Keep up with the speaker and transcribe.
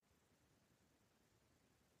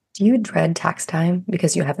Do you dread tax time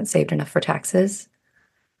because you haven't saved enough for taxes?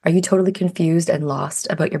 Are you totally confused and lost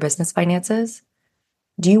about your business finances?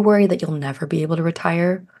 Do you worry that you'll never be able to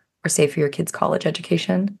retire or save for your kids' college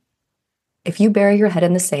education? If you bury your head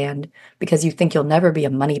in the sand because you think you'll never be a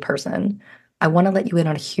money person, I want to let you in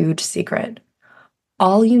on a huge secret.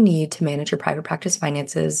 All you need to manage your private practice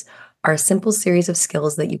finances are a simple series of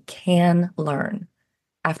skills that you can learn.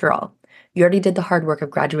 After all, you already did the hard work of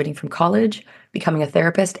graduating from college, becoming a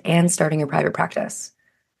therapist, and starting your private practice.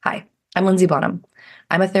 Hi, I'm Lindsay Bonham.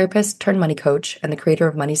 I'm a therapist turned money coach and the creator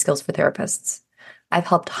of Money Skills for Therapists. I've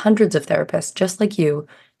helped hundreds of therapists just like you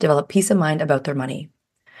develop peace of mind about their money.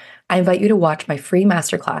 I invite you to watch my free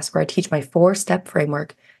masterclass where I teach my 4-step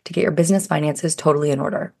framework to get your business finances totally in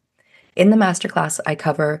order. In the masterclass, I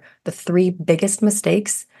cover the 3 biggest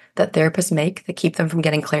mistakes that therapists make that keep them from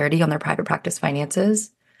getting clarity on their private practice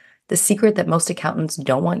finances, the secret that most accountants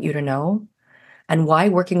don't want you to know, and why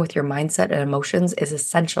working with your mindset and emotions is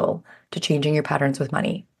essential to changing your patterns with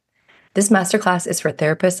money. This masterclass is for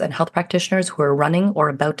therapists and health practitioners who are running or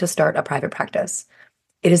about to start a private practice.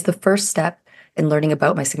 It is the first step in learning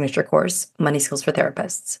about my signature course, Money Skills for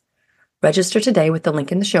Therapists. Register today with the link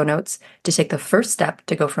in the show notes to take the first step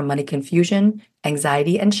to go from money confusion,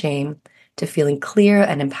 anxiety, and shame to feeling clear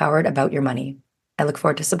and empowered about your money. I look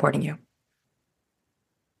forward to supporting you.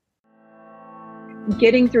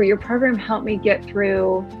 Getting through your program helped me get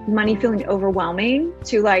through money feeling overwhelming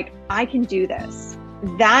to I can do this.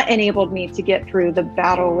 That enabled me to get through the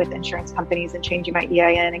battle with insurance companies and changing my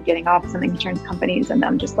EIN and getting off some insurance companies and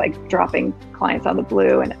them just dropping clients out of the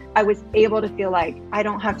blue. And I was able to feel like I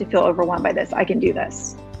don't have to feel overwhelmed by this. I can do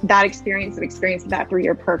this. That experience of experiencing that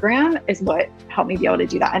 3-year program is what helped me be able to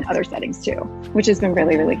do that in other settings too, which has been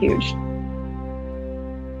really, really huge.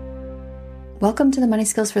 Welcome to the Money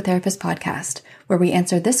Skills for Therapists podcast, where we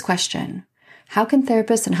answer this question: how can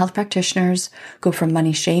therapists and health practitioners go from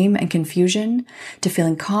money shame and confusion to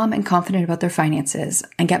feeling calm and confident about their finances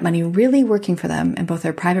and get money really working for them in both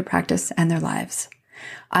their private practice and their lives?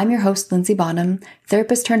 I'm your host, Lindsay Bonham,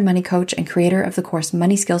 therapist turned money coach and creator of the course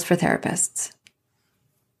Money Skills for Therapists.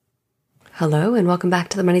 Hello, and welcome back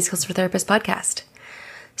to the Money Skills for Therapists podcast.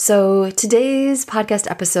 So today's podcast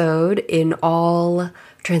episode, in all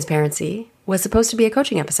transparency, was supposed to be a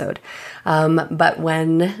coaching episode. But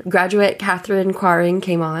when graduate Catherine Quiring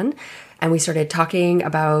came on and we started talking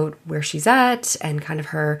about where she's at and kind of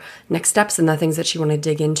her next steps and the things that she wanted to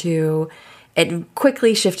dig into, it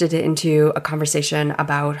quickly shifted it into a conversation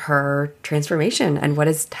about her transformation and what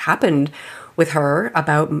has happened with her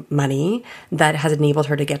about money that has enabled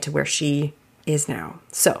her to get to where she is now.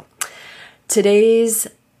 So today's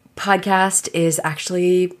podcast is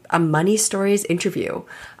actually a Money Stories interview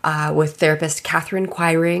with therapist Catherine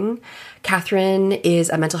Quiring. Catherine is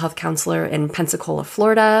a mental health counselor in Pensacola,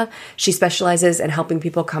 Florida. She specializes in helping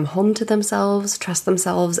people come home to themselves, trust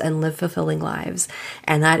themselves, and live fulfilling lives.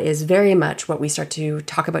 And that is very much what we start to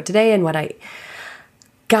talk about today and what I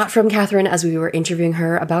got from Catherine as we were interviewing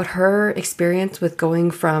her about her experience with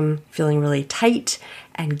going from feeling really tight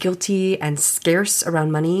and guilty and scarce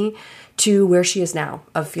around money to where she is now,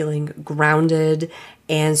 of feeling grounded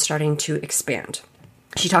and starting to expand.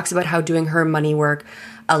 She talks about how doing her money work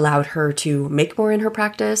allowed her to make more in her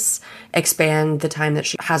practice, expand the time that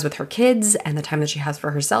she has with her kids and the time that she has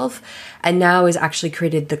for herself, and now is actually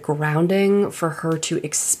created the grounding for her to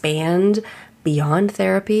expand beyond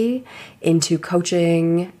therapy into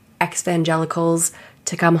coaching ex-evangelicals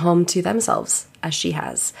to come home to themselves, as she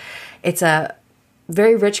has. It's a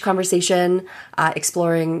very rich conversation,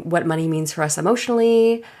 exploring what money means for us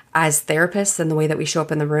emotionally, as therapists and the way that we show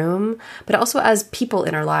up in the room, but also as people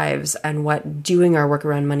in our lives and what doing our work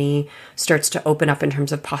around money starts to open up in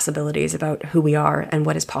terms of possibilities about who we are and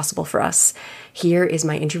what is possible for us. Here is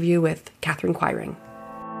my interview with Catherine Quiring.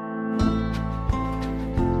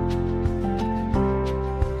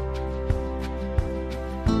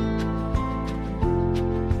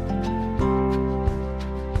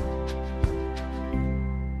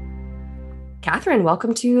 Catherine,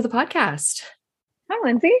 welcome to the podcast. Hi,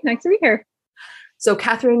 Lindsay. Nice to be here. So,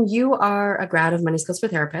 Catherine, you are a grad of Money Skills for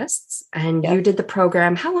Therapists, and you did the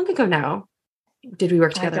program. How long ago now did we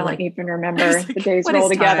work together? I don't even remember. The days roll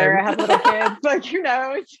together. I have little kids, I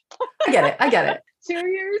get it. 2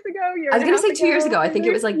 years ago. I was going to say 2 years ago. I think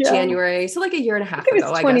it was January. So a year and a half ago, it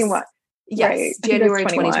was 21. I guess. Yes, right. January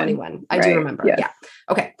 2021. I do remember. Yes. Yeah.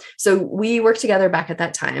 Okay. So we worked together back at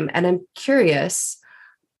that time, and I'm curious,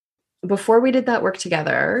 before we did that work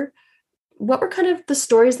together, what were kind of the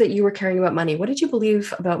stories that you were carrying about money? What did you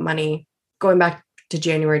believe about money going back to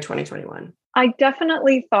January 2021? I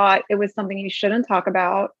definitely thought it was something you shouldn't talk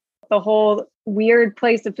about. the whole weird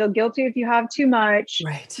place to feel guilty if you have too much,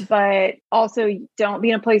 Right. but also don't be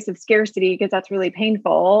in a place of scarcity because that's really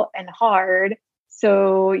painful and hard.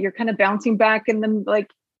 So you're kind of bouncing back in the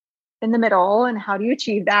middle. And how do you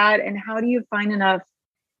achieve that? And how do you find enough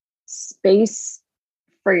space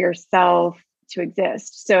for yourself to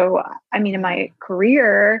exist? So, I mean, in my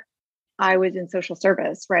career, I was in social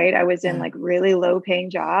service, right? I was in like really low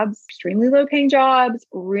paying jobs, extremely low paying jobs,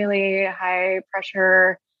 really high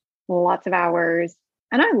pressure, lots of hours.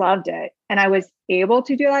 And I loved it. And I was able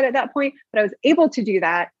to do that at that point, but I was able to do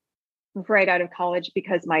that right out of college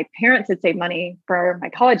because my parents had saved money for my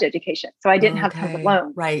college education. So I didn't have tons of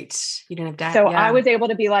loans. Right. You didn't have debt. So I was able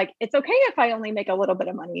to be like, it's okay if I only make a little bit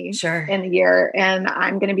of money in the year and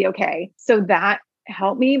I'm going to be okay. So that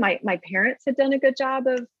helped me. My parents had done a good job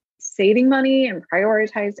of saving money and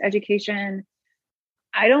prioritized education.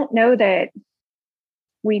 I don't know that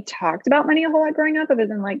we talked about money a whole lot growing up, other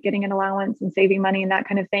than like getting an allowance and saving money and that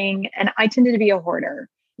kind of thing. And I tended to be a hoarder.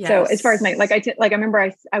 Yes. So as far as my, I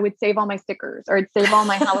remember I would save all my stickers or I'd save all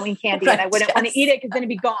my Halloween candy and I wouldn't want to eat it because then it'd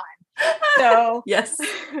be gone. So yes,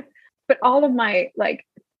 but all of my,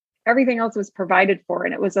 everything else was provided for.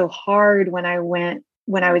 And it was so hard when I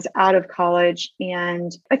was out of college.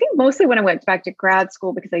 And I think mostly when I went back to grad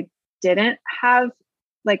school, because I didn't have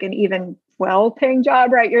like an even well-paying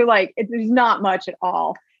job, right? You're like, there's not much at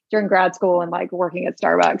all during grad school and like working at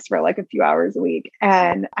Starbucks for like a few hours a week.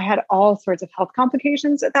 And I had all sorts of health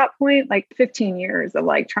complications at that point, like 15 years of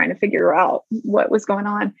like trying to figure out what was going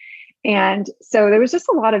on. And so there was just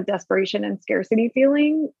a lot of desperation and scarcity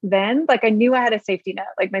feeling then. Like I knew I had a safety net.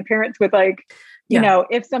 Like my parents would you know,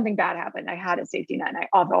 if something bad happened, I had a safety net. And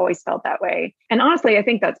I've always felt that way. And honestly, I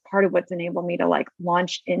think that's part of what's enabled me to like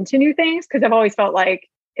launch into new things. Cause I've always felt like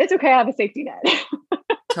it's okay. I have a safety net.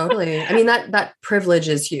 Totally. I mean, that privilege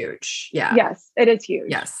is huge. Yeah. Yes, it is huge.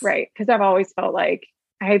 Yes. Right. Cause I've always felt like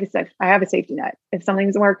I have a safety net. If something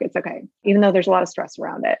doesn't work, it's okay. Even though there's a lot of stress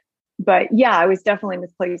around it. But yeah, I was definitely in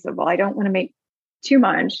this place of, well, I don't want to make too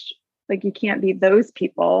much. Like you can't be those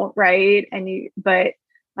people. Right. But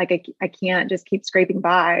like, I can't just keep scraping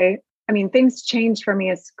by. I mean, things changed for me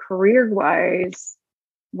as career wise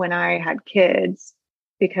when I had kids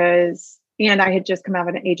and I had just come out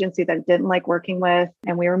of an agency that I didn't like working with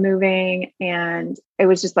and we were moving and it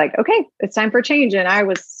was just like, okay, it's time for change. And I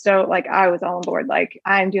was I was all on board. Like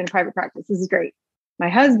I'm doing private practice. This is great. My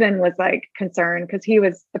husband was like concerned because he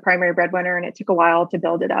was the primary breadwinner and it took a while to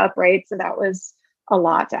build it up. Right. So that was a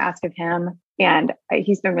lot to ask of him. And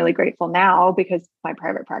he's been really grateful now because my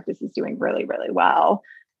private practice is doing really, really well.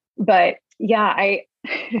 But yeah,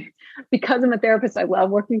 because I'm a therapist, I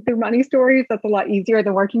love working through money stories. That's a lot easier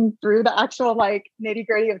than working through the actual like nitty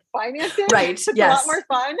gritty of finances. Right. It's yes. a lot more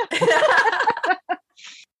fun.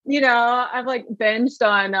 You know, I've like binged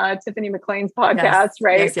on Tiffany McLean's podcast,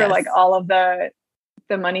 right? For like all of the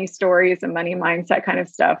money stories and money mindset kind of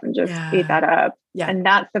stuff and just ate that up. Yeah. And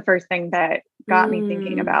that's the first thing that got me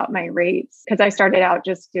thinking about my rates. Cause I started out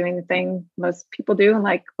just doing the thing most people do. And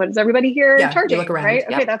like, what is everybody here charging? Look around. Right?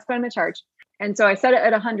 Yep. Okay. That's what I'm going to charge. And so I set it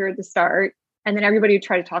at 100 to start. And then everybody would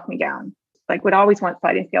try to talk me down, like would always want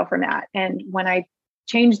sliding scale from that. And when I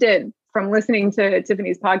changed it from listening to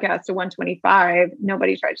Tiffany's podcast to 125,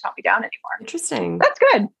 nobody tried to talk me down anymore. Interesting. That's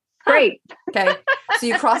good. Great. Okay. So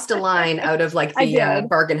you crossed a line out of like the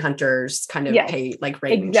bargain hunters kind of pay like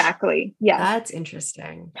range. Exactly. Yeah. That's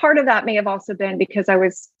interesting. Part of that may have also been because I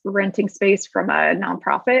was renting space from a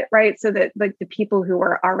nonprofit, right? So that like the people who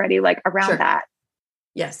were already like around that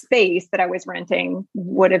space that I was renting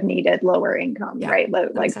would have needed lower income, right?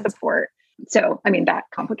 Like support. So, I mean, that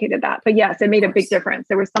complicated that, but yes, it made a big difference.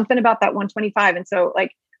 There was something about that 125. And so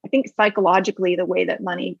like, I think psychologically, the way that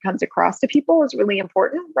money comes across to people is really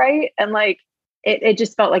important, right? And like, it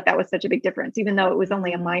just felt like that was such a big difference, even though it was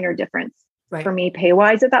only a minor difference for me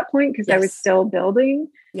pay-wise at that point, because I was still building.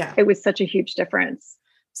 Yeah. It was such a huge difference.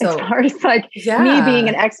 So as far as like me being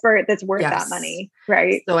an expert that's worth that money,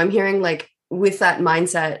 right? So I'm hearing like with that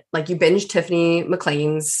mindset, like you binge Tiffany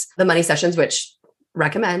McLean's The Money Sessions, which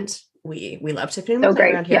recommend. We love Tiffany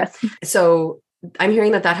McLean around here. Yes. So I'm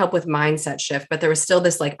hearing that helped with mindset shift, but there was still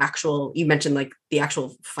this like actual, you mentioned like the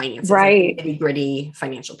actual finances, right? Like, gritty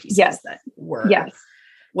financial pieces that were. Yes.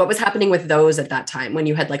 What was happening with those at that time when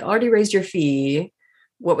you had like already raised your fee?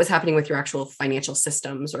 What was happening with your actual financial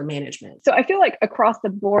systems or management? So I feel like across the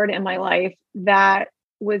board in my life, that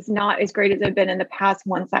was not as great as it's been in the past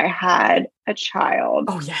once I had a child.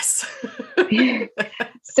 Oh, yes.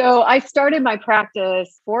 So I started my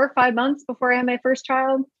practice 4 or 5 months before I had my first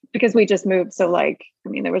child because we just moved. So like, I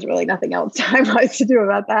mean, there was really nothing else time-wise to do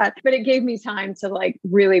about that, but it gave me time to like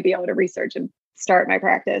really be able to research and start my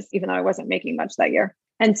practice, even though I wasn't making much that year.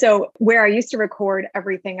 And so where I used to record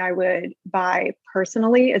everything I would buy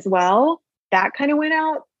personally as well, that kind of went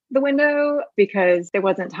out the window because there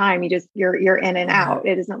wasn't time. You're in and out.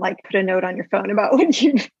 It isn't like put a note on your phone about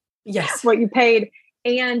what you paid.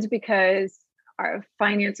 And because our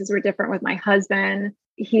finances were different with my husband,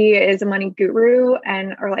 he is a money guru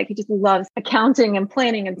he just loves accounting and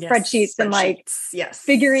planning and spreadsheets and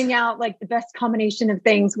figuring out like the best combination of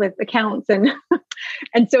things with accounts.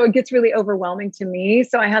 And so it gets really overwhelming to me.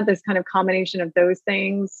 So I had this kind of combination of those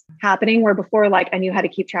things happening where before, like I knew how to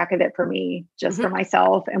keep track of it for me, just for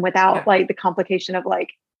myself and without like the complication of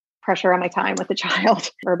like pressure on my time with a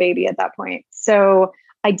child or a baby at that point. So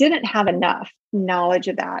I didn't have enough knowledge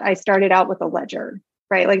of that. I started out with a ledger.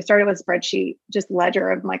 Right. Like I started with a spreadsheet, just ledger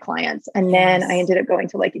of my clients. And then I ended up going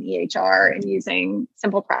to like an EHR and using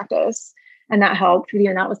Simple Practice. And that helped.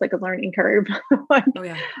 And that was like a learning curve.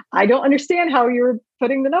 I don't understand how you're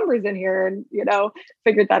putting the numbers in here and,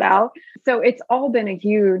 figured that out. So it's all been a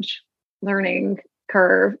huge learning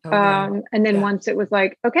curve. And then once it was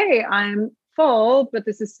like, okay, I'm full, but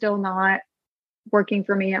this is still not working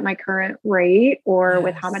for me at my current rate or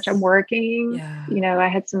with how much I'm working. I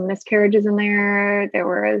had some miscarriages in there. There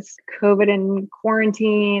was COVID and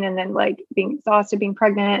quarantine and then like being exhausted, being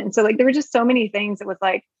pregnant. And so like, there were just so many things that was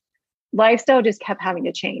like, lifestyle just kept having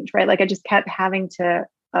to change, right? Like I just kept having to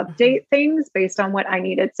update things based on what I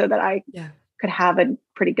needed so that I could have a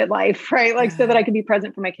pretty good life, right? Like so that I could be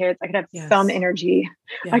present for my kids. I could have some energy.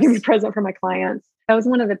 I could be present for my clients. That was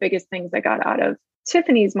one of the biggest things I got out of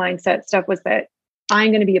Tiffany's mindset stuff was that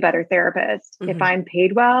I'm going to be a better therapist if I'm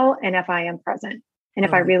paid well and if I am present and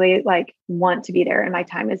if I really like want to be there and my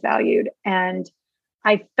time is valued. And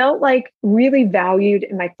I felt like really valued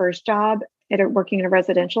in my first job working in a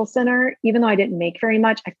residential center. Even though I didn't make very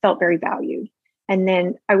much, I felt very valued. And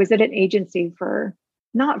then I was at an agency for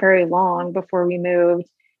not very long before we moved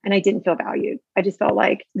and I didn't feel valued. I just felt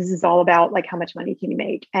like this is all about like how much money can you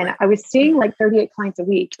make? And I was seeing like 38 clients a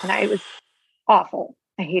week and it was awful.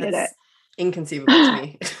 I hated it. Inconceivable to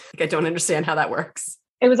me. Like, I don't understand how that works.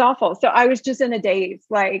 It was awful. So I was just in a daze.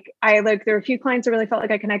 Like there were a few clients I really felt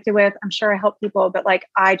like I connected with. I'm sure I helped people, but like,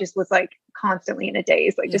 I just was like constantly in a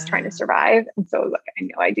daze, like just trying to survive. And so like, I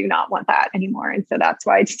know I do not want that anymore. And so that's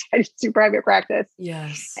why I decided to do private practice.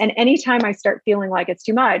 Yes. And anytime I start feeling like it's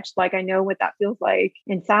too much, like I know what that feels like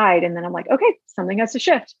inside. And then I'm like, okay, something has to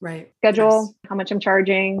shift. Right. Schedule, how much I'm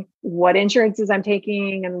charging, what insurances I'm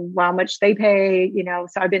taking and how much they pay,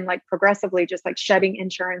 so I've been like progressively just like shedding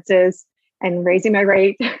insurances and raising my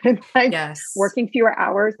rate and like working fewer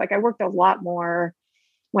hours. Like I worked a lot more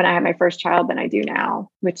when I had my first child than I do now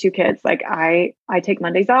with 2 kids. Like I take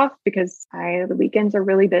Mondays off because the weekends are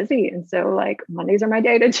really busy. And so like Mondays are my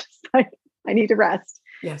day to just like, I need to rest.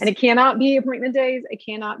 And it cannot be appointment days. It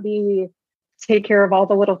cannot be take care of all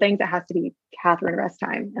the little things. It has to be Catherine rest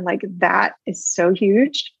time. And like, that is so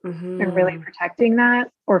huge and really protecting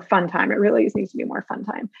that or fun time. It really needs to be more fun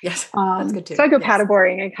time. Yes. That's good too. So I go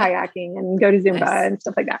paddleboarding and kayaking and go to Zumba and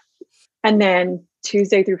stuff like that. And then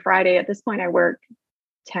Tuesday through Friday, at this point, I work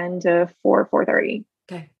 10 to 4:30.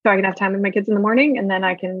 Okay. So I can have time with my kids in the morning and then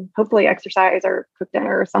I can hopefully exercise or cook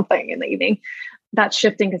dinner or something in the evening. That's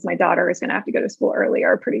shifting because my daughter is going to have to go to school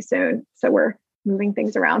earlier pretty soon. So we're moving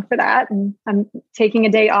things around for that. And I'm taking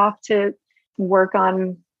a day off to work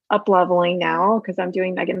on up leveling now because I'm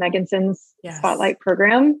doing Megan Megginson's Spotlight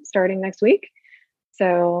program starting next week.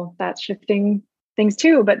 So that's shifting things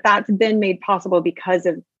too, but that's been made possible because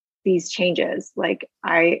of these changes. Like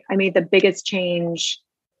I made the biggest change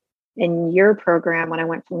in your program when I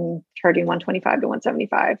went from charging 125 to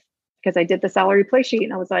 175 because I did the salary play sheet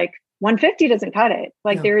and I was like, 150 doesn't cut it.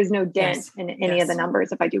 Like there is no dent in any of the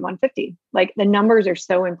numbers if I do 150. Like the numbers are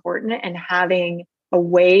so important and having a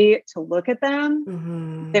way to look at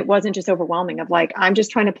them that wasn't just overwhelming of like, I'm just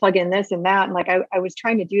trying to plug in this and that. And like, I was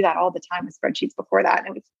trying to do that all the time with spreadsheets before that. And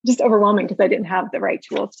it was just overwhelming because I didn't have the right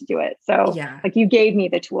tools to do it. So like you gave me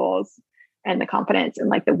the tools and the confidence and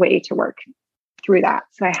like the way to work through that.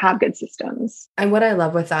 So I have good systems. And what I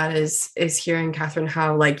love with that is hearing, Catherine,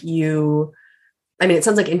 how like it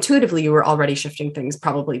sounds like intuitively you were already shifting things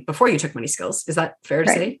probably before you took money skills. Is that fair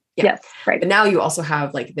to say? Yeah. Yes. Right. But now you also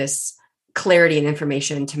have like this clarity and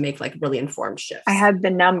information to make like really informed shifts. I had the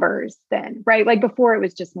numbers then, right? Like before it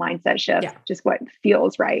was just mindset shift, just what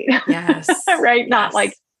feels right. Yes. Right. Not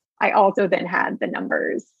like I also then had the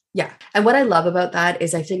numbers. Yeah. And what I love about that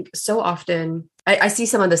is I think so often I see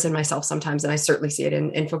some of this in myself sometimes, and I certainly see it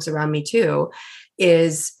in folks around me too,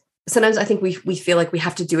 is sometimes I think we feel like we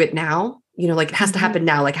have to do it now, like it has to happen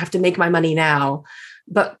now, like I have to make my money now.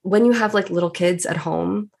 But when you have like little kids at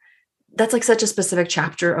home, that's like such a specific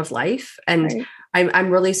chapter of life. And Right. I'm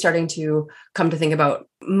really starting to come to think about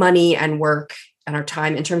money and work and our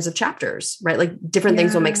time in terms of chapters, right? Like different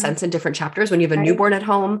things will make Yeah. sense in different chapters. When you have a Right. newborn at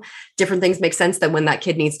home, different things make sense than when that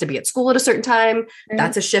kid needs to be at school at a certain time. Right.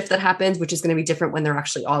 That's a shift that happens, which is going to be different when they're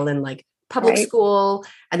actually all in like public Right. school.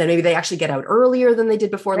 And then maybe they actually get out earlier than they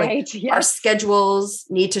did before. Right. Like Yes. our schedules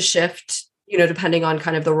need to shift, you know, depending on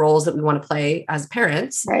kind of the roles that we want to play as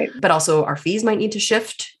parents. Right. But also our fees might need to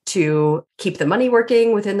shift to keep the money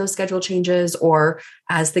working within those schedule changes, or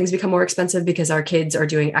as things become more expensive because our kids are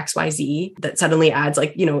doing XYZ, that suddenly adds,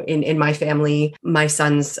 like, you know, in my family, my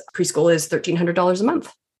son's preschool is $1,300 a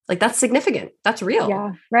month. Like that's significant. That's real.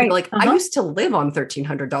 Yeah. Right. You know, like I used to live on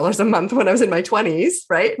 $1,300 a month when I was in my 20s,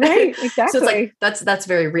 right? Right. Exactly. So it's like, that's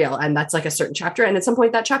very real. And that's like a certain chapter. And at some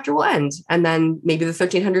point that chapter will end. And then maybe the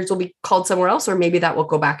 1,300s will be called somewhere else, or maybe that will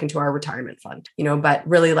go back into our retirement fund, you know, but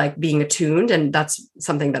really like being attuned. And that's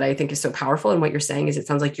something that I think is so powerful. And what you're saying is, it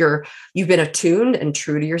sounds like you've been attuned and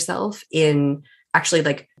true to yourself in actually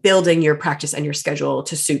like building your practice and your schedule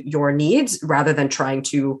to suit your needs, rather than trying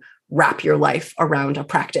to wrap your life around a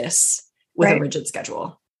practice with a rigid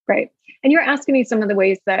schedule. Right. And you're asking me some of the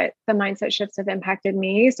ways that the mindset shifts have impacted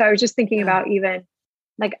me. So I was just thinking about, even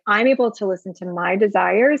like, I'm able to listen to my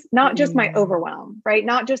desires, not just my overwhelm, right?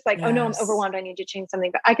 Not just like, oh no, I'm overwhelmed, I need to change something,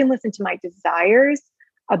 but I can listen to my desires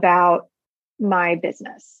about my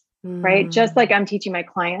business, right? Just like I'm teaching my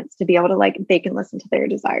clients to be able to, like, they can listen to their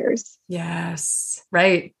desires. Yes.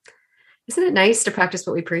 Right. Isn't it nice to practice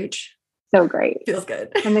what we preach? So great. Feels good.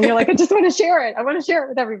 And then you're like, I just want to share it. I want to share it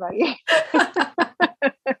with everybody.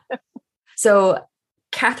 So,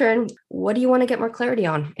 Catherine, what do you want to get more clarity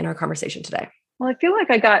on in our conversation today? Well, I feel like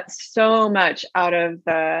I got so much out of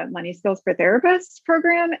the Money Skills for Therapists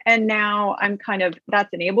program. And now that's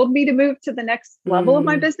enabled me to move to the next level of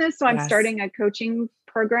my business. So I'm starting a coaching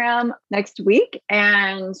program next week,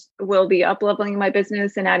 and we'll be up-leveling my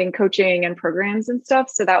business and adding coaching and programs and stuff.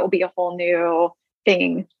 So that will be a whole new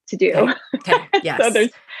thing to do. Okay. Yes. So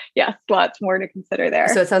there's lots more to consider there.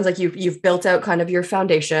 So it sounds like you've built out kind of your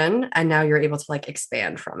foundation, and now you're able to like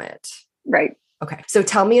expand from it. Right. Okay. So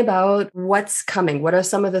tell me about what's coming. What are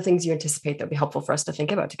some of the things you anticipate that would be helpful for us to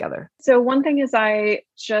think about together? So one thing is, I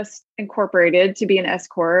just incorporated to be an S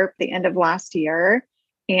Corp the end of last year,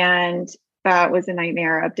 and that was a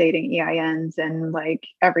nightmare, updating EINs and like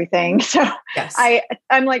everything. So yes.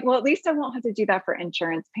 I'm like, well, at least I won't have to do that for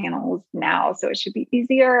insurance panels now. So it should be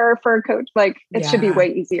easier for a coach. Like it should be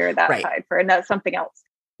way easier that side and that's something else.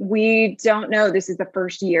 We don't know. This is the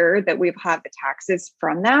first year that we've had the taxes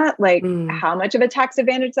from that, like how much of a tax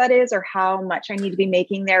advantage that is, or how much I need to be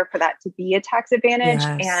making there for that to be a tax advantage.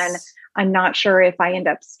 Yes. And I'm not sure if I end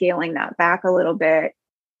up scaling that back a little bit,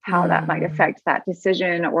 how that might affect that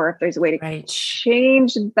decision, or if there's a way to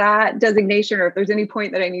change that designation, or if there's any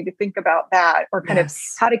point that I need to think about that, or kind of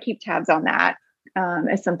how to keep tabs on that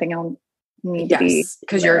is something I'll need to be.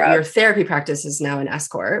 Because your therapy practice is now an S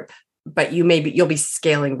Corp, but you'll be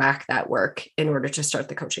scaling back that work in order to start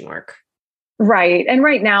the coaching work. Right. And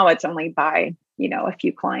right now it's only by, a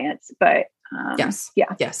few clients, but yes.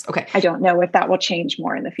 Okay. I don't know if that will change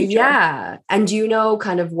more in the future. Yeah. And do you know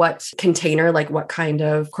kind of what container, like what kind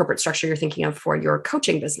of corporate structure you're thinking of for your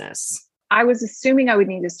coaching business? I was assuming I would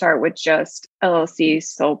need to start with just LLC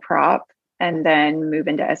sole prop and then move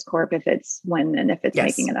into S Corp if it's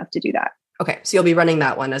making enough to do that. Okay. So you'll be running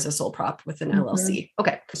that one as a sole prop with an LLC.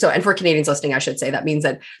 Okay. So, and for Canadians listening, I should say that means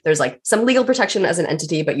that there's like some legal protection as an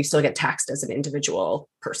entity, but you still get taxed as an individual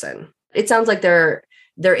person. It sounds like there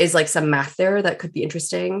is like some math there that could be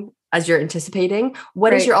interesting as you're anticipating.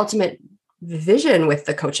 What is your ultimate vision with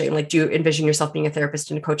the coaching? Like, do you envision yourself being a therapist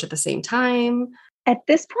and a coach at the same time? At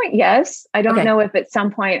this point, yes. I don't know if at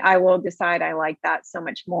some point I will decide I like that so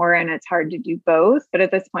much more and it's hard to do both. But at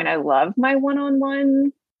this point, I love my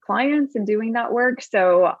one-on-one clients and doing that work.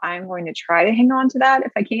 So I'm going to try to hang on to that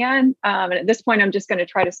if I can. And at this point, I'm just going to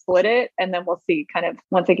try to split it. And then we'll see kind of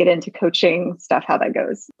once I get into coaching stuff, how that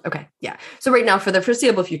goes. Okay. Yeah. So right now for the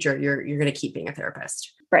foreseeable future, you're going to keep being a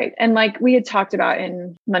therapist. Right. And like we had talked about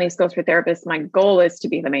in Money Skills for Therapists, my goal is to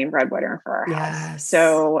be the main breadwinner for our house.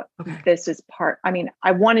 So this is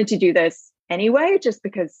I wanted to do this anyway, just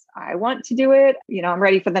because I want to do it. I'm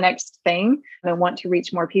ready for the next thing and I want to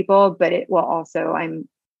reach more people, but it will also, I'm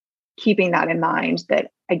keeping that in mind that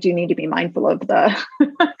I do need to be mindful of the,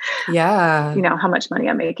 how much money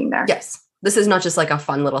I'm making there. Yes. This is not just like a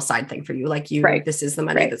fun little side thing for you. Like this is the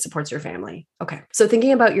money that supports your family. Okay. So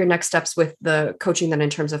thinking about your next steps with the coaching then in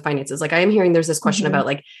terms of finances, like I am hearing there's this question about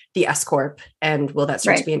like the S Corp and will that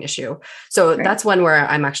start to be an issue? So that's one where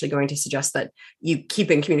I'm actually going to suggest that you keep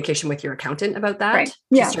in communication with your accountant about that.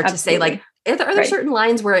 Yeah, to start to say like, are there certain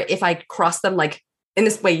lines where if I cross them, like in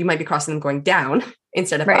this way, you might be crossing them going down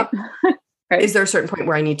instead of up. Is there a certain point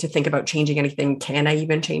where I need to think about changing anything? Can I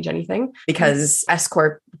even change anything? Because S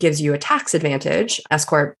Corp gives you a tax advantage. S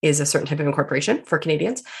Corp is a certain type of incorporation for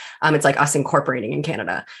Canadians. It's like us incorporating in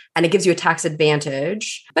Canada, and it gives you a tax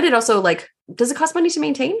advantage, but it also like, does it cost money to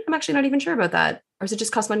maintain? I'm actually not even sure about that. Or does it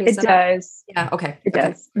just cost money to set up? It does. Yeah. Okay. It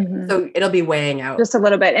does. Mm-hmm. So it'll be weighing out. Just a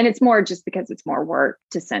little bit. And it's more just because it's more work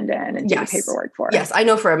to send in and do the paperwork for it. Yes. I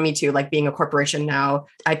know for me too, like being a corporation now,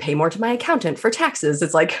 I pay more to my accountant for taxes.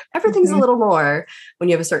 It's like everything's a little more when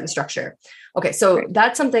you have a certain structure. Okay. So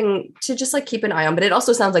that's something to just like keep an eye on, but it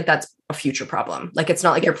also sounds like that's a future problem. Like it's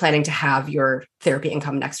not like you're planning to have your therapy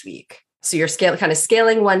income next week. So you're kind of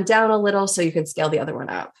scaling one down a little so you can scale the other one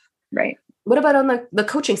up. Right. What about on the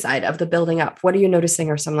coaching side of the building up? What are you noticing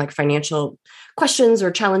are some like financial questions or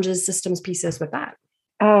challenges, systems pieces with that?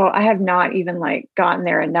 Oh, I have not even like gotten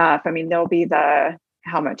there enough. I mean, there'll be the,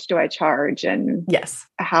 how much do I charge? And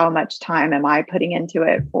how much time am I putting into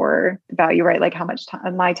it for value, right? Like how much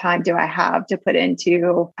time, my time do I have to put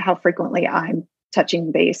into how frequently I'm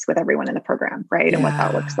touching base with everyone in the program, right? And what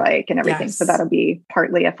that looks like and everything. So that'll be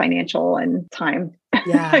partly a financial and time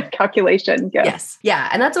calculation. Yes. Yeah.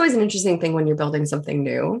 And that's always an interesting thing when you're building something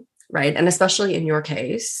new, right? And especially in your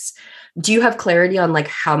case, do you have clarity on like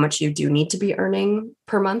how much you do need to be earning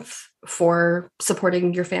per month for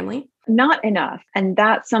supporting your family? Not enough. And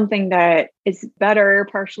that's something that is better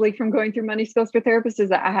partially from going through Money Skills for Therapists, is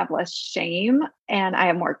that I have less shame and I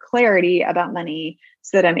have more clarity about money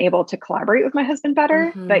so that I'm able to collaborate with my husband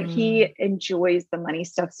better. But he enjoys the money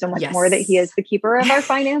stuff so much more that he is the keeper of our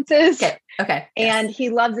finances. Okay. And he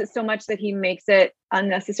loves it so much that he makes it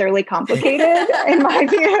unnecessarily complicated in my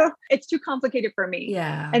view. It's too complicated for me.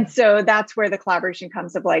 Yeah. And so that's where the collaboration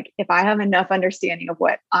comes of like, if I have enough understanding of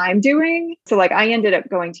what I'm doing. So like I ended up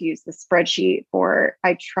going to use the spreadsheet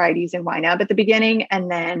I tried using YNAB at the beginning. And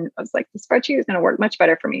then I was like, the spreadsheet is going to work much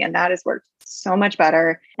better for me. And that has worked so much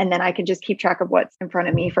better. And then I can just keep track of what's in front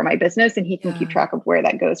of me for my business. And he can keep track of where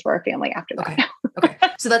that goes for our family after that. Okay.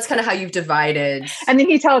 So that's kind of how you've divided. And then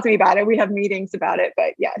he tells me about it. We have meetings about it,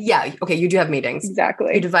 but yes. Yeah. Okay. You do have meetings.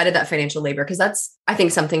 Exactly. You divided that financial labor because that's, I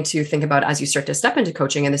think, something to think about as you start to step into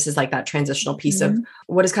coaching. And this is like that transitional piece of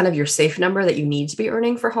what is kind of your safe number that you need to be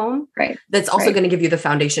earning for home. Right. That's also going to give you the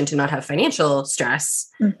foundation to not have financial stress.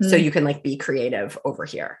 So you can like be creative over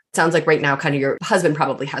here. Sounds like right now, kind of your husband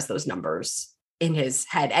probably has those numbers in his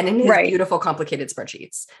head and in his beautiful, complicated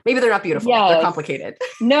spreadsheets. Maybe they're not beautiful. Yes. They're complicated.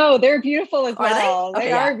 No, they're beautiful as well.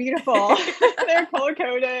 They are beautiful. They're color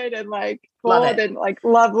coded and like bold and like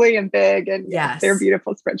lovely and big. And they're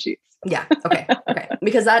beautiful spreadsheets. Yeah. Okay.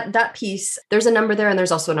 Because that piece, there's a number there and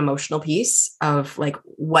there's also an emotional piece of like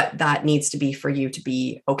what that needs to be for you to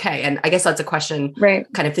be okay. And I guess that's a question,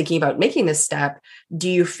 kind of thinking about making this step. Do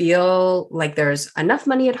you feel like there's enough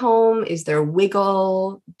money at home? Is there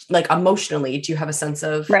wiggle? Like emotionally, do you have a sense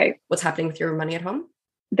of what's happening with your money at home?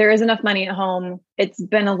 There is enough money at home. It's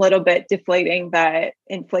been a little bit deflating that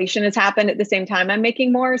inflation has happened at the same time I'm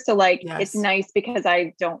making more. So like, it's nice because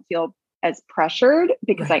I don't feel as pressured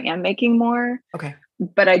because I am making more. Okay.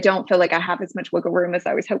 But I don't feel like I have as much wiggle room as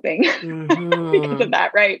I was hoping because of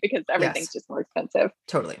that, right? Because everything's just more expensive.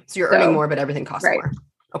 Totally. So you're earning more, but everything costs more.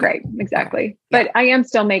 Okay. Right. Exactly. Okay. But I am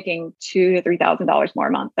still making $2,000 to $3,000 more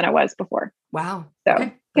a month than I was before. Wow.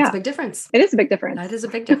 So that's a big difference. It is a big difference. That is a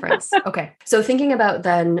big difference. Okay. So thinking about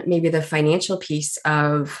then maybe the financial piece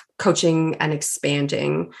of coaching and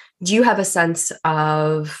expanding, do you have a sense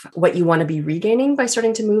of what you want to be regaining by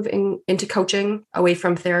starting to move into coaching away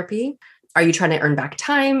from therapy? Are you trying to earn back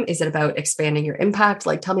time? Is it about expanding your impact?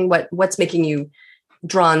 Like, tell me what's making you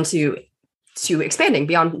drawn to expanding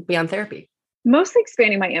beyond therapy? Mostly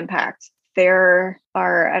expanding my impact. There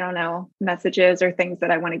are, I don't know, messages or things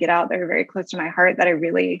that I want to get out that are very close to my heart that I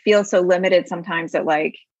really feel so limited sometimes that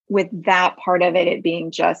like with that part of it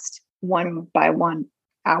being just 1 by 1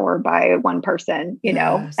 hour by one person, you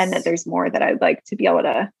know, and that there's more that I'd like to be able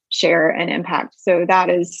to share and impact. So that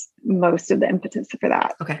is most of the impetus for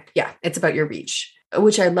that. Okay. Yeah. It's about your reach,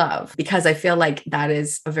 which I love because I feel like that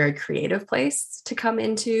is a very creative place to come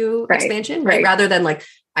into expansion, right? Rather than like,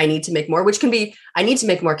 I need to make more, which I need to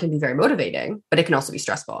make more can be very motivating, but it can also be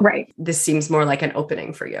stressful. Right. This seems more like an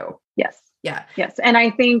opening for you. Yes. Yeah. Yes. And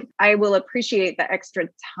I think I will appreciate the extra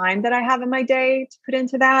time that I have in my day to put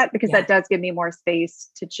into that because that does give me more space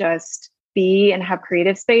to just be and have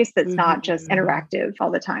creative space that's not just Mm-hmm. interactive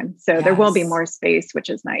all the time. So there will be Yes. more space, which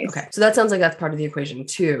is nice. Okay. So that sounds like that's part of the equation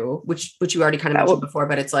too, which you already kind of mentioned before,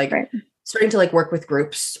 but it's like Right. starting to like work with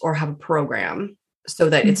groups or have a program so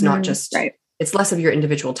that it's not just, Right. it's less of your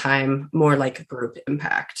individual time, more like group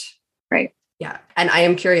impact. Right. Yeah. And I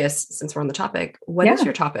am curious, since we're on the topic, what is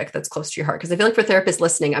your topic that's close to your heart? Because I feel like for therapists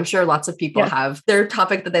listening, I'm sure lots of people have their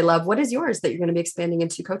topic that they love. What is yours that you're going to be expanding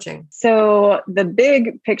into coaching? So the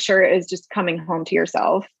big picture is just coming home to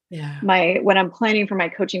yourself. Yeah. What I'm planning for my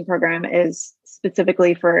coaching program is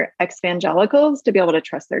specifically for evangelicals to be able to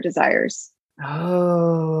trust their desires.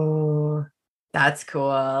 Oh, that's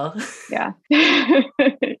cool. Yeah.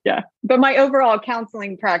 Yeah. But my overall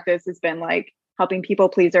counseling practice has been like helping people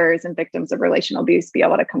pleasers and victims of relational abuse be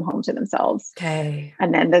able to come home to themselves. Okay.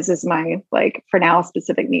 And then this is my, like, for now,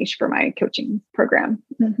 specific niche for my coaching program.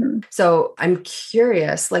 Mm-hmm. So I'm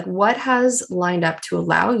curious, like, what has lined up to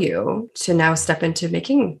allow you to now step into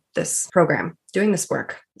making this program, doing this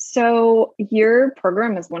work? So your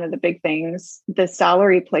program is one of the big things, the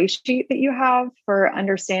salary play sheet that you have for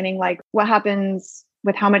understanding like what happens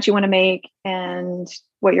with how much you want to make and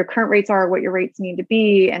what your current rates are, what your rates need to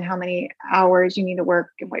be, and how many hours you need to work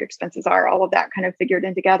and what your expenses are, all of that kind of figured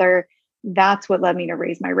in together. That's what led me to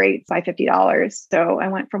raise my rates by $50. So I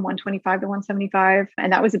went from 125 to 175,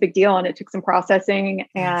 and that was a big deal. And it took some processing.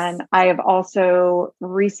 And I have also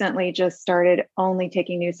recently just started only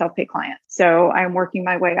taking new self-pay clients. So I'm working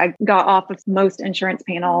my way. I got off of most insurance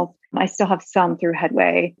panels. I still have some through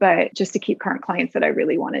Headway, but just to keep current clients that I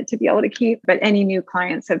really wanted to be able to keep. But any new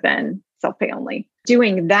clients have been self-pay only.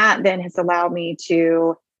 Doing that then has allowed me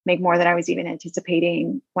to make more than I was even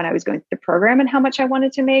anticipating when I was going through the program and how much I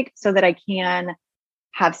wanted to make so that I can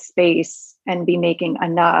have space and be making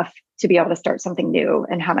enough to be able to start something new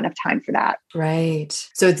and have enough time for that. Right.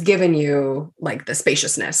 So it's given you like the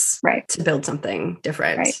spaciousness, right, to build something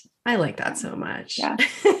different. Right. I like that so much. Yeah.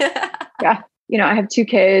 Yeah. You know, I have 2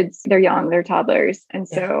 kids, they're young, they're toddlers. And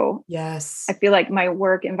so I feel like my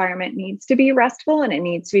work environment needs to be restful and it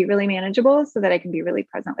needs to be really manageable so that I can be really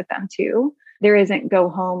present with them too. There isn't go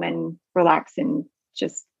home and relax and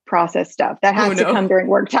just process stuff that has to come during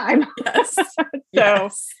work time. Yes. So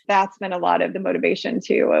that's been a lot of the motivation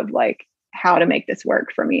too, of like how to make this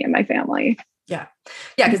work for me and my family. Yeah.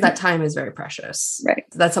 Yeah. Because that time is very precious. Right.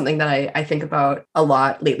 That's something that I think about a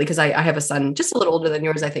lot lately because I have a son just a little older than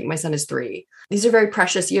yours. I think my son is 3. These are very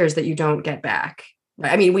precious years that you don't get back.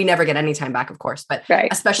 I mean, we never get any time back, of course, but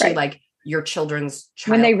especially like your children's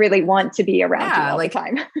when they really want to be around you all like the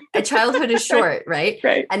time. A childhood is short, right?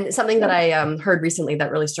 Right. And something that I heard recently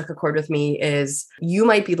that really struck a chord with me is you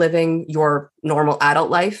might be living your normal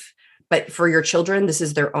adult life, but for your children, this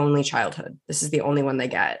is their only childhood. This is the only one they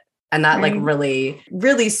get. And that like really,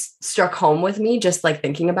 really struck home with me, just like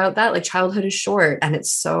thinking about that, like childhood is short and it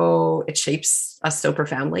shapes us so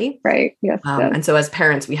profoundly. Right. Yes. And so as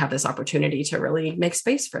parents, we have this opportunity to really make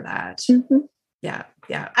space for that. Mm-hmm. Yeah.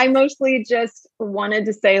 Yeah. I mostly just wanted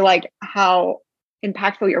to say like how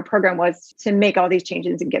impactful your program was to make all these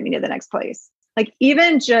changes and get me to the next place. Like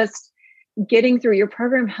even just getting through your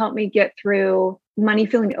program helped me get through money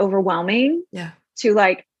feeling overwhelming. Yeah. To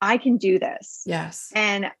like, I can do this. Yes.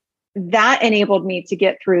 And that enabled me to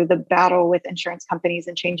get through the battle with insurance companies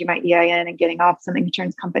and changing my EIN and getting off some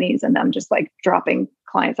insurance companies and them just like dropping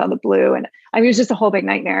clients out of the blue. And I mean, it was just a whole big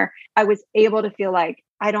nightmare. I was able to feel like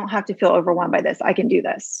I don't have to feel overwhelmed by this. I can do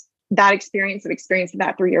this. That experience of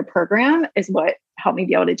that 3-year program is what helped me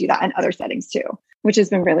be able to do that in other settings too, which has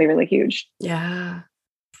been really, really huge. Yeah.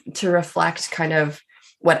 To reflect kind of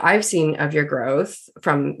what I've seen of your growth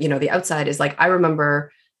from, the outside is like, I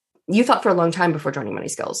remember you thought for a long time before joining Money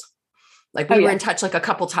Skills. Like we were in touch like a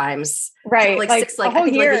couple times, right? Like six, like I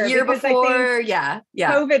think like a year before. Yeah.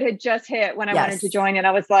 COVID had just hit when I wanted to join, and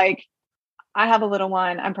I was like, I have a little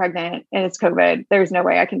one, I'm pregnant, and it's COVID. There's no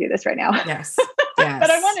way I can do this right now. Yes. But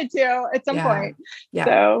I wanted to at some point. Yeah.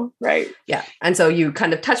 So Yeah. And so you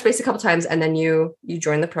kind of touched base a couple times, and then you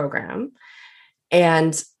joined the program.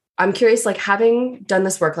 And I'm curious, like having done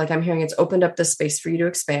this work, like I'm hearing it's opened up this space for you to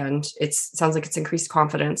expand. It sounds like it's increased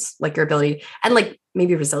confidence, like your ability and like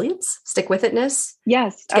maybe resilience, stick with itness.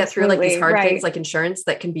 Yes. To get through like these hard things like insurance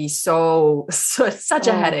that can be such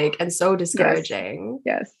a headache and so discouraging.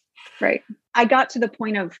 Yes. Right. I got to the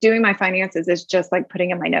point of doing my finances is just like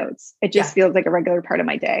putting in my notes. It just feels like a regular part of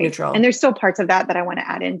my day. Neutral. And there's still parts of that I want to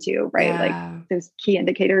add into, right? Like those key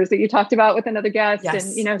indicators that you talked about with another guest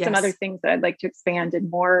and, some other things that I'd like to expand in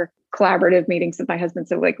more collaborative meetings with my husband.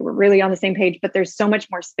 So like we're really on the same page, but there's so much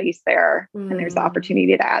more space there and there's the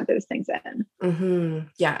opportunity to add those things in.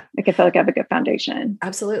 Yeah. Like I feel like I have a good foundation.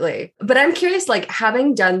 Absolutely. But I'm curious, like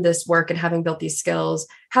having done this work and having built these skills,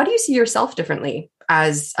 how do you see yourself differently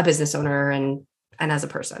as a business owner and as a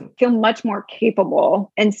person? I feel much more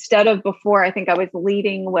capable. Instead of before, I think I was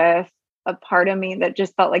leading with a part of me that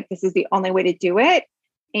just felt like this is the only way to do it.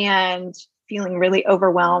 And feeling really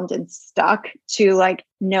overwhelmed and stuck to like,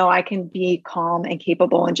 no, I can be calm and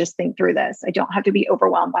capable and just think through this. I don't have to be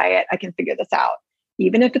overwhelmed by it. I can figure this out,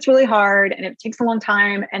 even if it's really hard and it takes a long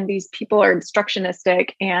time. And these people are instructionistic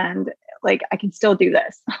and like, I can still do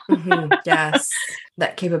this. Yes.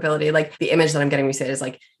 That capability, like the image that I'm getting me say is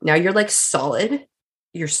like, now you're like solid.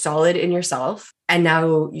 You're solid in yourself. And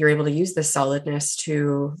now you're able to use this solidness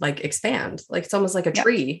to like expand. Like it's almost like a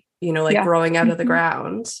tree, growing out of the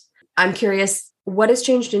ground. I'm curious, what has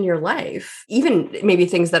changed in your life? Even maybe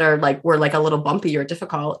things that are like, were like a little bumpy or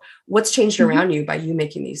difficult. What's changed around you by you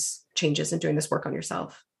making these changes and doing this work on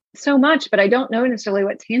yourself? So much, but I don't know necessarily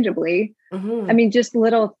what tangibly. I mean, just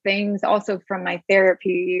little things also from my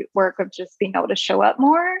therapy work of just being able to show up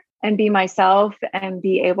more and be myself and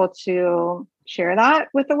be able to share that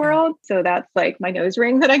with the world. So that's like my nose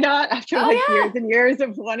ring that I got after years and years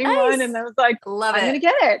of wanting one. And I was like, I'm going to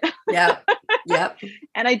get it. Yep.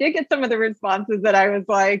 And I did get some of the responses that I was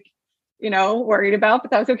like, worried about,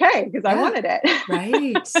 but that was okay because I wanted it.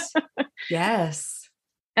 Right. Yes.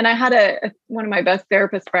 And I had one of my best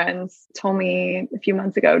therapist friends told me a few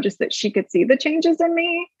months ago just that she could see the changes in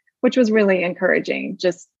me, which was really encouraging,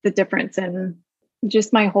 just the difference in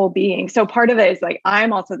just my whole being. So part of it is like,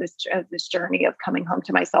 I'm also this journey of coming home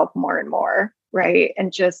to myself more and more. Right.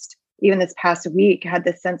 And just even this past week had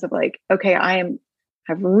this sense of like, okay,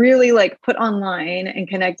 have really like put online and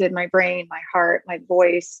connected my brain, my heart, my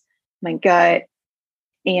voice, my gut,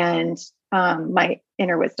 and my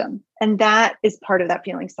inner wisdom. And that is part of that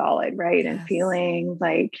feeling solid, right? Yes. And feeling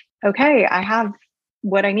like, okay, I have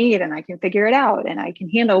what I need and I can figure it out and I can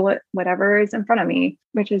handle whatever is in front of me,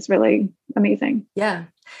 which is really amazing. Yeah.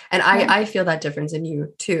 And I feel that difference in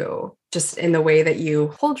you too, just in the way that you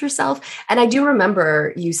hold yourself. And I do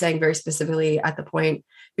remember you saying very specifically at the point,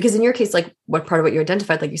 because in your case, like what part of what you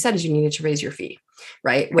identified, like you said, is you needed to raise your fee,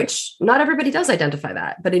 right? Which not everybody does identify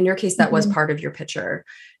that, but in your case, that was part of your picture.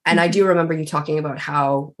 And I do remember you talking about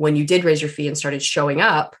how when you did raise your fee and started showing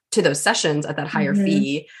up to those sessions at that higher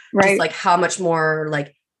fee, just like how much more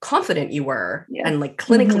like confident you were and like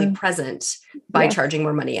clinically present by charging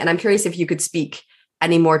more money. And I'm curious if you could speak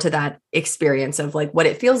any more to that experience of like what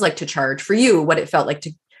it feels like to charge for you, what it felt like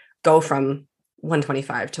to go from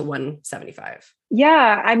 125 to 175.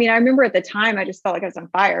 Yeah. I mean, I remember at the time, I just felt like I was on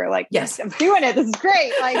fire. Like, yes, I'm doing it. This is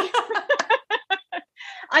great. Like,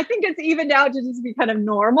 I think it's evened out to just be kind of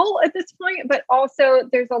normal at this point, but also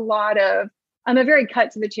there's I'm a very cut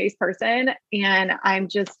to the chase person and I'm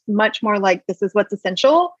just much more like, this is what's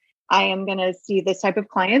essential. I am going to see this type of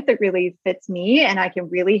client that really fits me and I can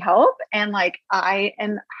really help. And like, I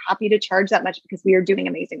am happy to charge that much because we are doing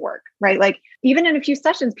amazing work, right? Like even in a few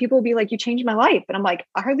sessions, people will be like, you changed my life. And I'm like,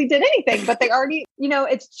 I hardly did anything, but they already,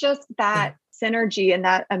 it's just that synergy and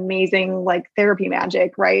that amazing like therapy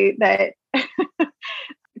magic, right? That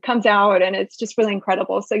comes out and it's just really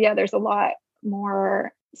incredible. So yeah, there's a lot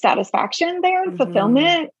more satisfaction there,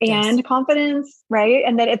 fulfillment and confidence, right?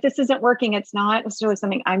 And that if this isn't working, it's not necessarily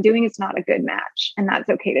something I'm doing, it's not a good match. And that's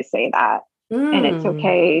okay to say that. And it's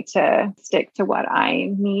okay to stick to what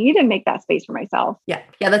I need and make that space for myself. Yeah.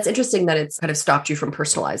 Yeah. That's interesting that it's kind of stopped you from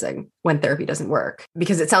personalizing when therapy doesn't work,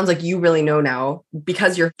 because it sounds like you really know now,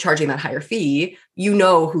 because you're charging that higher fee, you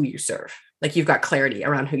know who you serve. Like you've got clarity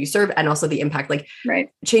around who you serve and also the impact, like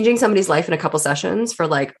changing somebody's life in a couple sessions for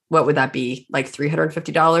like, what would that be? Like $350,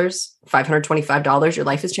 $525, your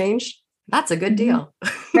life has changed. That's a good deal.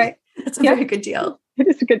 Right. That's a very good deal. It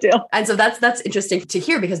is a good deal. And so that's interesting to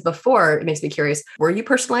hear, because before it makes me curious, were you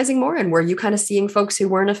personalizing more and were you kind of seeing folks who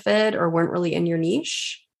weren't a fit or weren't really in your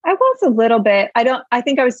niche? I was a little bit. I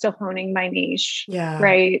think I was still honing my niche. Yeah.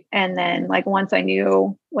 Right. And then like, once I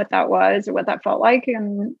knew what that was or what that felt like,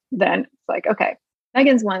 and then it's like, okay,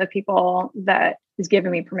 Megan's one of the people that has given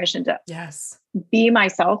me permission to be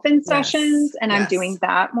myself in sessions. And I'm doing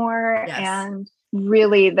that more. And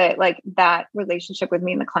really that relationship with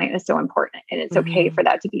me and the client is so important. And it's okay for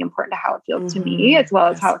that to be important to how it feels to me, as well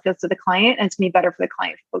as how it feels to the client. And it's me better for the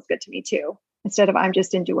client. It feels good to me too. instead of I'm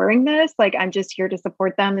just enduring this, like I'm just here to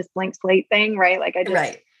support them, this blank slate thing, right? Like I just,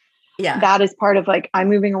 Right. Yeah. that is part of like, I'm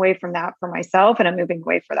moving away from that for myself and I'm moving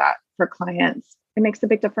away for that for clients. It makes a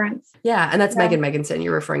big difference. Yeah. And that's Megan Meganson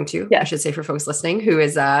you're referring to, yes. I should say for folks listening, who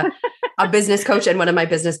is a business coach and one of my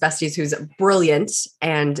business besties who's brilliant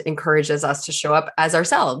and encourages us to show up as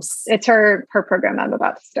ourselves. It's her program I'm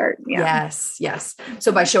about to start. Yeah. Yes. Yes.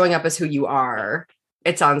 So by showing up as who you are,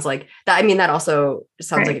 it sounds like that. I mean, that also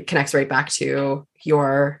sounds like it connects right back to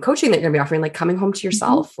your coaching that you're going to be offering, like coming home to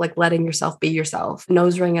yourself, like letting yourself be yourself,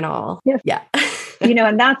 nose ring and all. Yes. Yeah.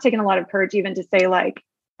 And that's taken a lot of courage even to say like,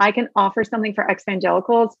 I can offer something for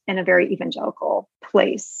evangelicals in a very evangelical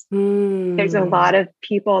place. There's a lot of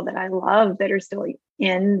people that I love that are still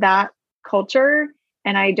in that culture.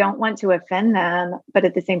 And I don't want to offend them. But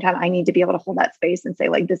at the same time, I need to be able to hold that space and say,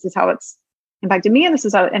 like, this is how it's impacted me and this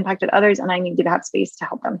is how it impacted others. And I need to have space to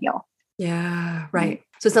help them heal. Yeah, right.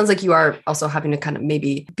 So it sounds like you are also having to kind of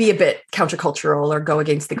maybe be a bit countercultural or go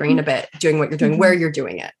against the grain a bit, doing what you're doing, where you're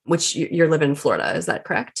doing it, which you're living in Florida. Is that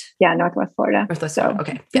correct? Yeah, Northwest Florida. Northwest Florida.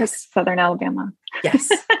 Okay. Yes. Southern Alabama.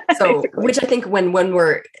 Yes. So, which I think when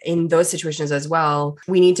we're in those situations as well,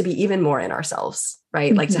 we need to be even more in ourselves,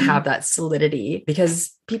 right? Like to have that solidity,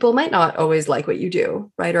 because people might not always like what you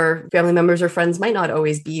do, right? Or family members or friends might not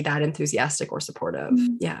always be that enthusiastic or supportive.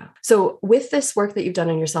 Yeah. So with this work that you've done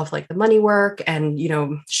on yourself, like the money work and,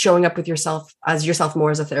 showing up with yourself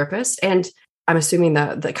more as a therapist, and I'm assuming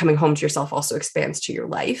that coming home to yourself also expands to your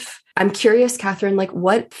life. I'm curious, Catherine, like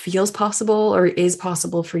what feels possible or is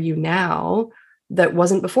possible for you now that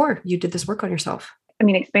wasn't before you did this work on yourself? I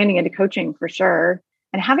mean, expanding into coaching for sure.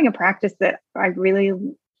 And having a practice that I really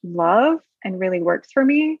love and really works for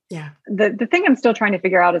me. Yeah. The thing I'm still trying to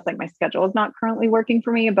figure out is like my schedule is not currently working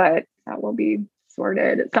for me, but that will be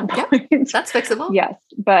sorted at some point. Yeah, that's fixable. Yes.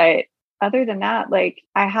 But other than that, like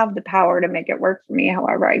I have the power to make it work for me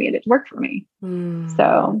however I need it to work for me.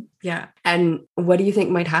 So yeah. And what do you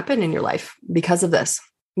think might happen in your life because of this?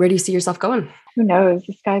 Where do you see yourself going? Who knows?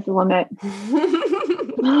 The sky's the limit.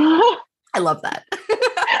 I love that.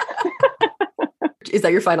 Is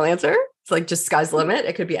that your final answer? It's like just sky's the limit.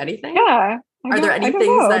 It could be anything. Yeah. Are there any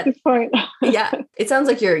things that, at this point? Yeah, it sounds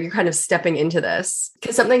like you're kind of stepping into this,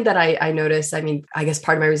 because something that I notice, I mean, I guess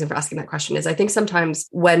part of my reason for asking that question is I think sometimes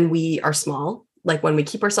when we are small, like when we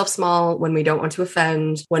keep ourselves small, when we don't want to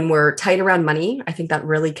offend, when we're tight around money, I think that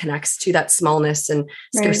really connects to that smallness and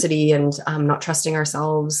scarcity and not trusting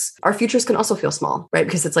ourselves. Our futures can also feel small, right?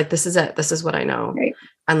 Because it's like, this is it. This is what I know. Right.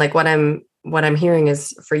 And like what I'm hearing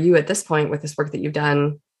is for you at this point with this work that you've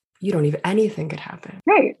done, you don't even, anything could happen.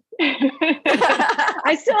 Right.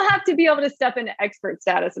 I still have to be able to step into expert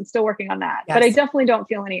status. I'm still working on that, but I definitely don't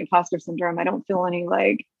feel any imposter syndrome. I don't feel any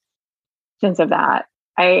like sense of that.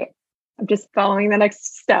 I'm just following the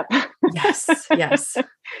next step. Yes.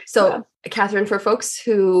 So Catherine, for folks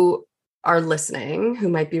who are listening, who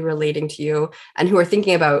might be relating to you and who are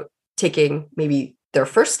thinking about taking maybe their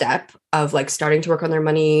first step of like starting to work on their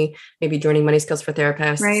money, maybe joining Money Skills for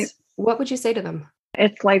Therapists, right? What would you say to them?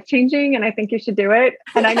 It's life-changing and I think you should do it.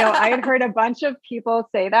 And I know I had heard a bunch of people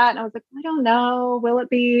say that and I was like, I don't know, will it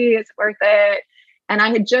be? Is it worth it? And I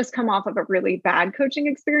had just come off of a really bad coaching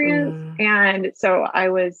experience. And so I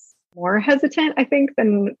was more hesitant, I think,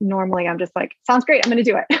 than normally. I'm just like, sounds great. I'm going to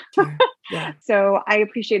do it. Sure. Yeah. So I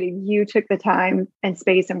appreciated you took the time and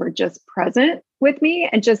space and were just present with me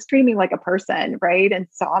and just treated me like a person, right? And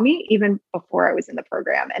saw me even before I was in the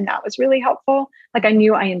program. And that was really helpful. Like I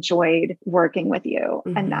knew I enjoyed working with you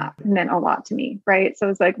and that meant a lot to me, right? So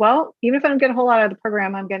it's like, well, even if I don't get a whole lot out of the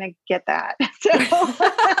program, I'm going to get that.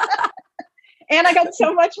 And I got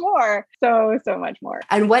so much more. So much more.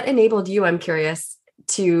 And what enabled you, I'm curious,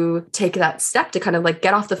 to take that step to kind of like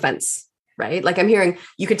get off the fence, right? Like I'm hearing,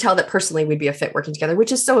 you could tell that personally we'd be a fit working together,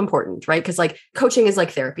 which is so important, right? Because like coaching is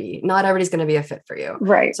like therapy. Not everybody's going to be a fit for you.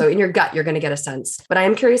 Right. So in your gut, you're going to get a sense. But I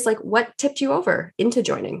am curious, like what tipped you over into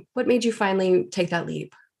joining? What made you finally take that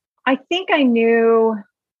leap? I think I knew,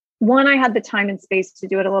 one, I had the time and space to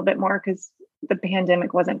do it a little bit more because the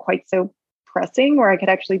pandemic wasn't quite so pressing where I could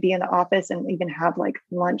actually be in the office and even have like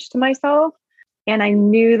lunch to myself. And I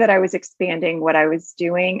knew that I was expanding what I was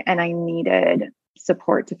doing and I needed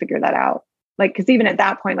support to figure that out. Like, cause even at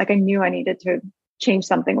that point, like I knew I needed to change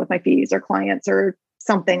something with my fees or clients or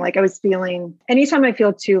something. Like I was feeling, anytime I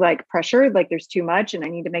feel too like pressured, like there's too much and I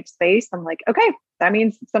need to make space, I'm like, okay, that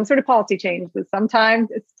means some sort of policy change, but sometimes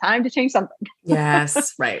it's time to change something.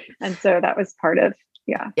 Yes. Right. And so that was part of,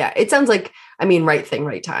 yeah. It sounds like, I mean, right thing,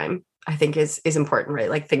 right time, I think is important, right?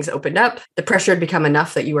 Like things opened up, the pressure had become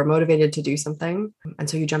enough that you were motivated to do something. And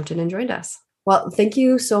so you jumped in and joined us. Well, thank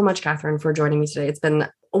you so much, Catherine, for joining me today. It's been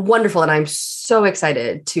wonderful, and I'm so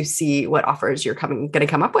excited to see what offers you're going to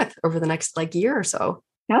come up with over the next year or so.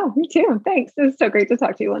 Oh, me too. Thanks. It was so great to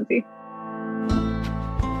talk to you, Lindsay.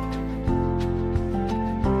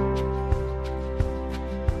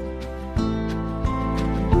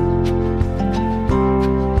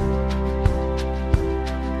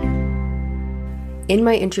 In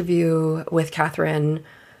my interview with Catherine,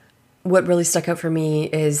 what really stuck out for me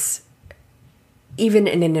is, even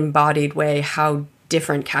in an embodied way, how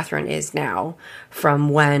different Catherine is now from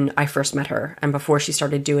when I first met her and before she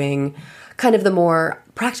started doing kind of the more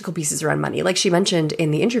practical pieces around money. Like she mentioned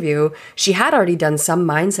in the interview, she had already done some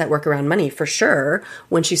mindset work around money for sure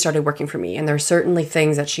when she started working for me. And there are certainly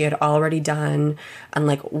things that she had already done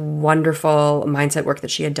and wonderful mindset work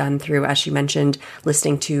that she had done through, as she mentioned,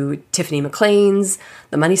 listening to Tiffany McLean's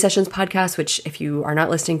The Money Sessions podcast, which if you are not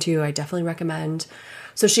listening to, I definitely recommend.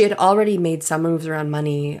 So she had already made some moves around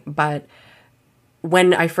money, but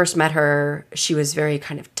when I first met her, she was very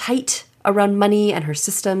kind of tight around money and her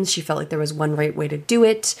systems. She felt like there was one right way to do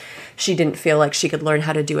it. She didn't feel like she could learn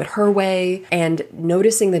how to do it her way. And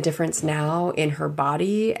noticing the difference now in her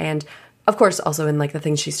body, and of course also in the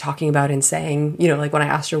things she's talking about and saying, when I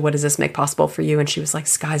asked her, what does this make possible for you? And she was like,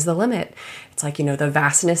 sky's the limit. It's the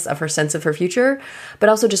vastness of her sense of her future, but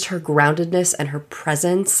also just her groundedness and her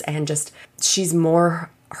presence, and just she's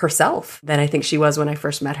more herself than I think she was when I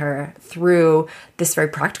first met her, through this very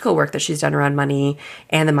practical work that she's done around money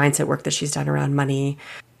and the mindset work that she's done around money.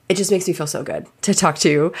 It just makes me feel so good to talk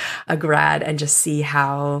to a grad and just see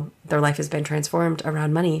how their life has been transformed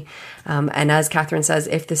around money. And as Catherine says,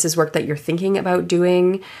 if this is work that you're thinking about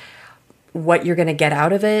doing, what you're going to get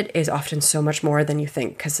out of it is often so much more than you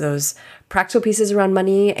think, because those practical pieces around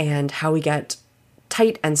money and how we get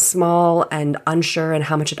tight and small and unsure and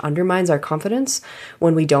how much it undermines our confidence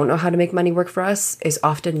when we don't know how to make money work for us is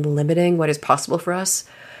often limiting what is possible for us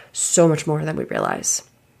so much more than we realize.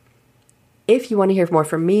 If you want to hear more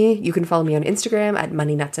from me, you can follow me on Instagram at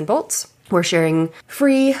Money Nuts and Bolts. We're sharing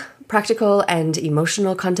free, practical, and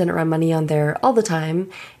emotional content around money on there all the time.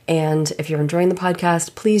 And if you're enjoying the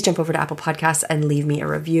podcast, please jump over to Apple Podcasts and leave me a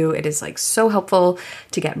review. It is so helpful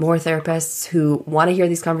to get more therapists who want to hear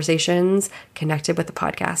these conversations connected with the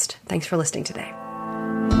podcast. Thanks for listening today.